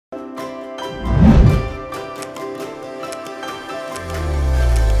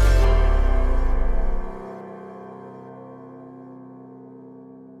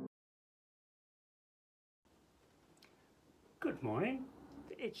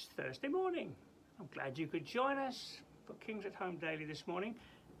It's Thursday morning. I'm glad you could join us for Kings at Home Daily this morning.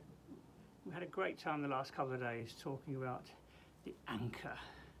 We had a great time the last couple of days talking about the anchor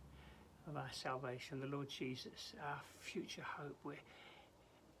of our salvation, the Lord Jesus, our future hope. We're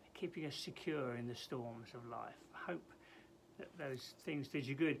keeping us secure in the storms of life. I hope that those things did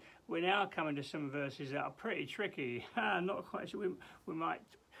you good. We're now coming to some verses that are pretty tricky. Not quite sure. We might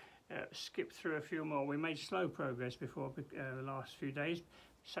skip through a few more. We made slow progress before the last few days.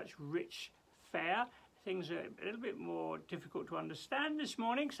 Such rich fare. Things are a little bit more difficult to understand this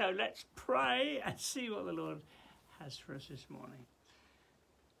morning, so let's pray and see what the Lord has for us this morning.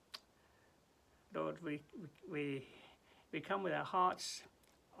 Lord, we come with our hearts,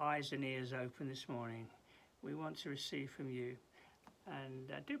 eyes and ears open this morning. We want to receive from you,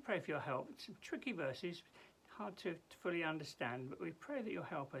 and do pray for your help. It's some tricky verses, hard to fully understand, but we pray that you'll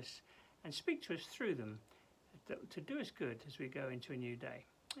help us and speak to us through them to do us good as we go into a new day.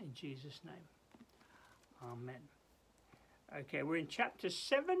 In Jesus' name, amen. Okay, we're in chapter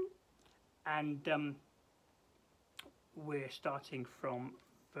 7, and we're starting from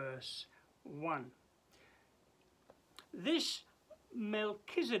verse 1. This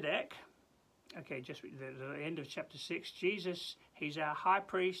Melchizedek, okay, just the end of chapter 6, Jesus, he's our high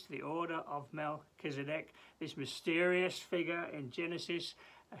priest, the order of Melchizedek, this mysterious figure in Genesis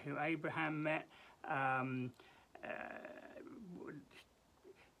who Abraham met.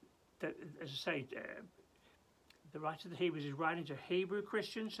 As I say, the writer of the Hebrews is writing to Hebrew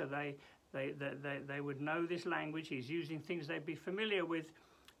Christians, so they would know this language. He's using things they'd be familiar with,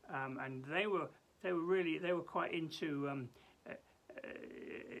 and they were quite into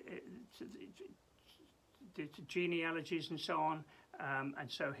genealogies and so on.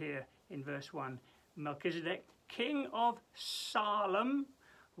 And so here in verse 1, Melchizedek, king of Salem.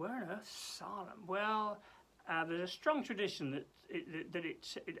 Where on earth Salem? Well, there's a strong tradition that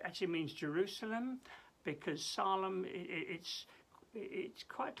it actually means Jerusalem, because Salem, it's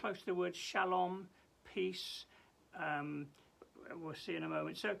quite close to the word shalom, peace. We'll see in a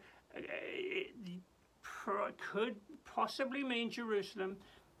moment. So it could possibly mean Jerusalem,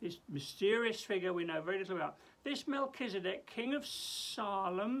 this mysterious figure we know very little about. This Melchizedek, king of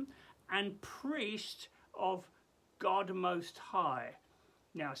Salem and priest of God Most High.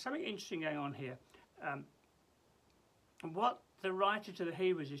 Now, something interesting going on here. What the writer to the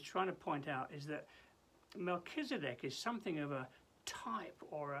Hebrews is trying to point out is that Melchizedek is something of a type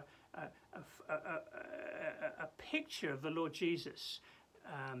or a picture of the Lord Jesus.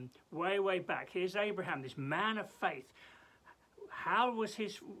 Way back, here's Abraham, this man of faith. How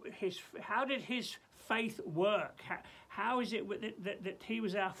did his faith work? How is it that he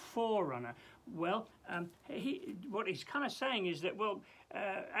was our forerunner? Well, what he's kind of saying is that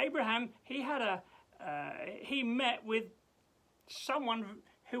Abraham, he met with someone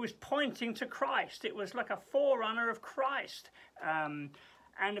who was pointing to Christ. It was like a forerunner of Christ. And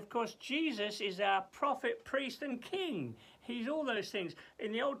of course, Jesus is our prophet, priest, and king. He's all those things.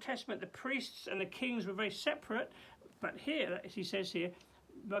 In the Old Testament, the priests and the kings were very separate. But here, as he says here,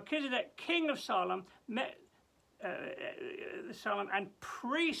 Melchizedek, king of Salem, met Salem and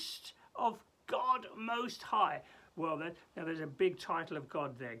priest of God Most High. Well, now there's a big title of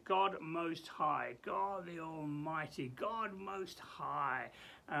God there. God Most High, God the Almighty, God Most High.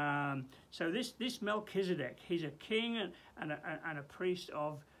 So this Melchizedek, he's a king and a priest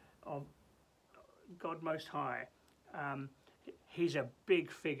of God Most High. He's a big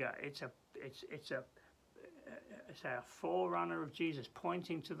figure. It's a forerunner of Jesus,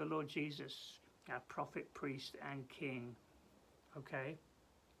 pointing to the Lord Jesus, our prophet, priest, and king. Okay.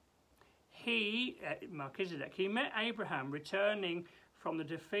 Melchizedek, he met Abraham returning from the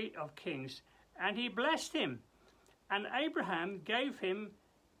defeat of kings, and he blessed him. And Abraham gave him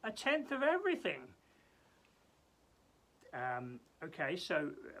 1/10 of everything. Okay,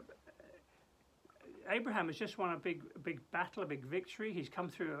 so Abraham has just won a big battle, a big victory. He's come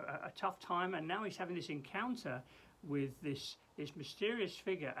through a tough time, and now he's having this encounter with this mysterious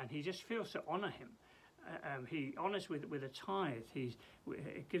figure, and he just feels to honor him. He honors with a tithe. He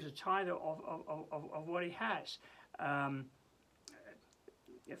gives a tithe of what he has. And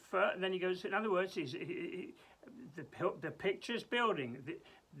then he goes. In other words, the picture's building.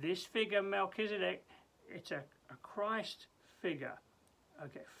 This figure Melchizedek, it's a Christ figure.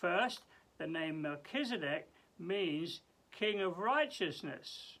 Okay. First, the name Melchizedek means king of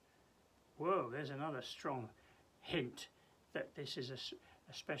righteousness. Whoa, there's another strong hint that this is a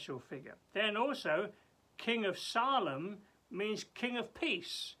special figure. Then also, king of Salem means king of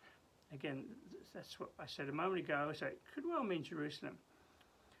peace. Again, that's what I said a moment ago, so it could well mean Jerusalem.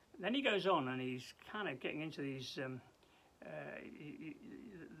 Then he goes on and he's kind of getting into these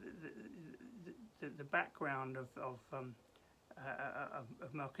the background of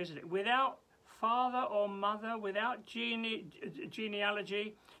Melchizedek. Without father or mother, without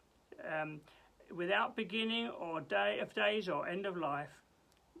genealogy, without beginning or day of days or end of life,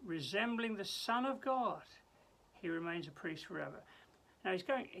 resembling the Son of God, he remains a priest forever. Now he's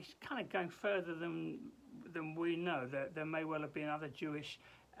kind of going further than we know. There may well have been other Jewish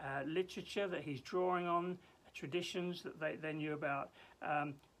literature that he's drawing on, traditions that they knew about.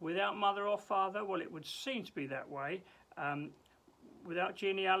 Without mother or father, well, it would seem to be that way. Without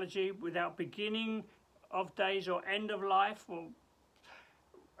genealogy, without beginning of days or end of life, well,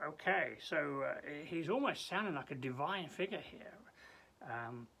 okay, so he's almost sounding like a divine figure here,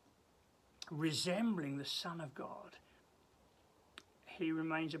 resembling the Son of God. He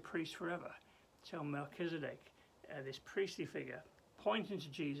remains a priest forever. So Melchizedek, this priestly figure, pointing to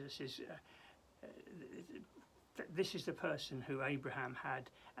Jesus, this is the person who Abraham had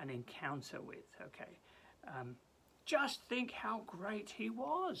an encounter with. Okay, just think how great he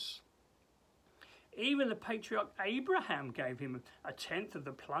was. Even the patriarch Abraham gave him a tenth of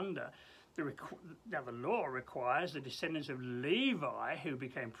the plunder. Now the law requires the descendants of Levi, who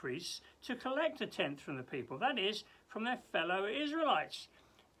became priests, to collect a tenth from the people, that is, from their fellow Israelites.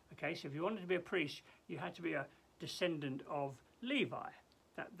 Okay, so if you wanted to be a priest, you had to be a descendant of Levi.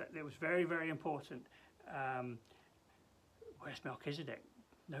 That was very, very important. Where's Melchizedek?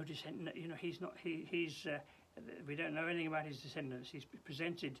 No descendant. You know, he's not. He's. We don't know anything about his descendants. He's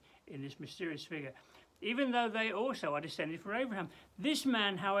presented in this mysterious figure, even though they also are descended from Abraham. This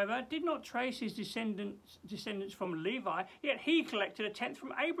man, however, did not trace his descendants from Levi, yet he collected a tenth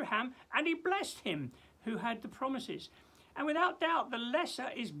from Abraham, and he blessed him who had the promises. And without doubt, the lesser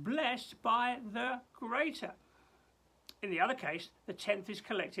is blessed by the greater. In the other case, the tenth is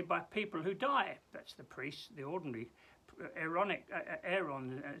collected by people who die. That's the priests, the ordinary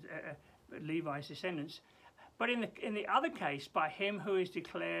Aaron, Levi's descendants. But in the other case, by him who is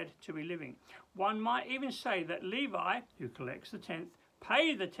declared to be living. One might even say that Levi, who collects the tenth,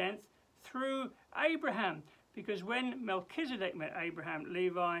 paid the tenth through Abraham, because when Melchizedek met Abraham,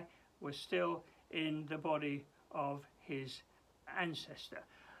 Levi was still in the body of his ancestor.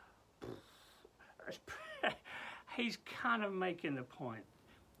 He's kind of making the point.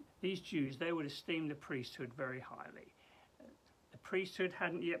 These Jews, they would esteem the priesthood very highly. The priesthood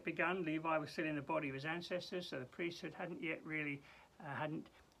hadn't yet begun. Levi was still in the body of his ancestors, so the priesthood hadn't yet really hadn't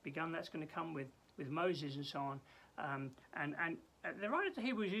begun. That's going to come with Moses and so on. And the writer to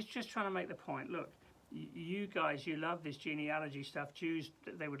Hebrews is just trying to make the point. Look, you guys, you love this genealogy stuff. Jews,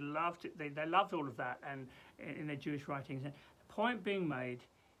 they would love to. They loved all of that, and in their Jewish writings. And the point being made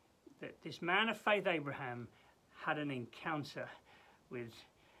that this man of faith, Abraham, had an encounter with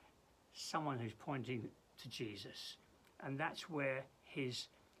someone who's pointing to Jesus, and that's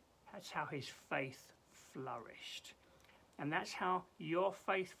how his faith flourished, and that's how your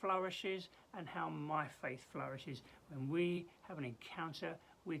faith flourishes, and how my faith flourishes when we have an encounter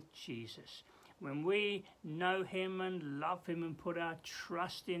with Jesus. When we know him and love him and put our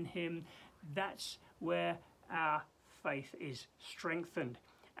trust in him, that's where our faith is strengthened,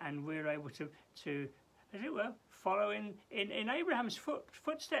 and we're able to as it were, follow in Abraham's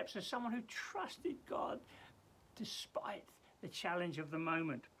footsteps as someone who trusted God despite the challenge of the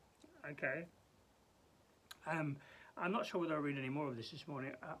moment. Okay. I'm not sure whether I'll read any more of this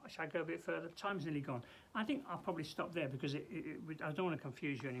morning. Shall I go a bit further? Time's nearly gone. I think I'll probably stop there because I don't want to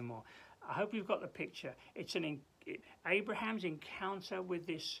confuse you anymore. I hope you've got the picture. It's Abraham's encounter with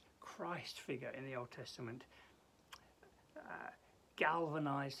this Christ figure in the Old Testament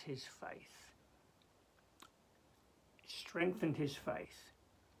galvanized his faith, strengthened his faith,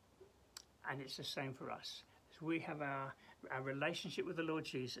 and it's the same for us. As we have our relationship with the Lord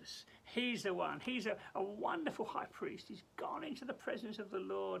Jesus, he's the one. He's a wonderful high priest. He's gone into the presence of the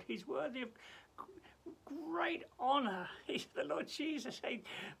Lord. He's worthy of great honor. He's the Lord Jesus. Hey,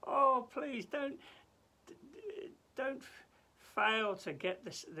 oh, please don't fail to get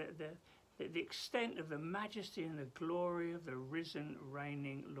this, the extent of the majesty and the glory of the risen,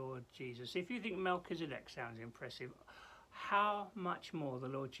 reigning Lord Jesus. If you think Melchizedek sounds impressive, how much more the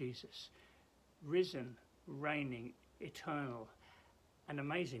Lord Jesus, risen, reigning, eternal, and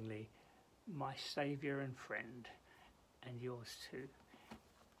amazingly, my Saviour and friend, and yours too.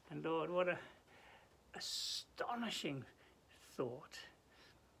 And Lord, what a astonishing thought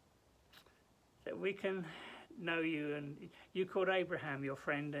that we can know you, and you called Abraham your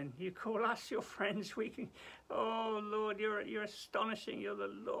friend, and you call us your friends. We can, oh Lord, you're astonishing. You're the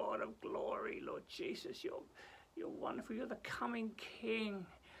Lord of glory, Lord Jesus. You're wonderful. You're the coming King.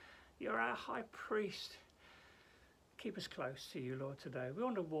 You're our high priest. keep us close to you, Lord, today. We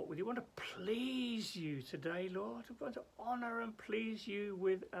want to walk with you. We want to please you today, Lord. We want to honour and please you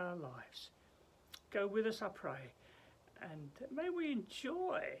with our lives. Go with us, I pray. And may we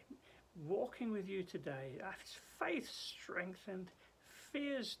enjoy walking with you today. Our faith strengthened,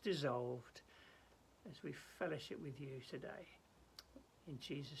 fears dissolved as we fellowship with you today. In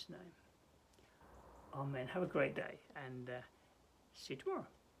Jesus' name. Amen. Have a great day and see you tomorrow.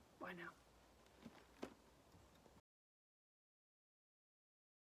 Bye now.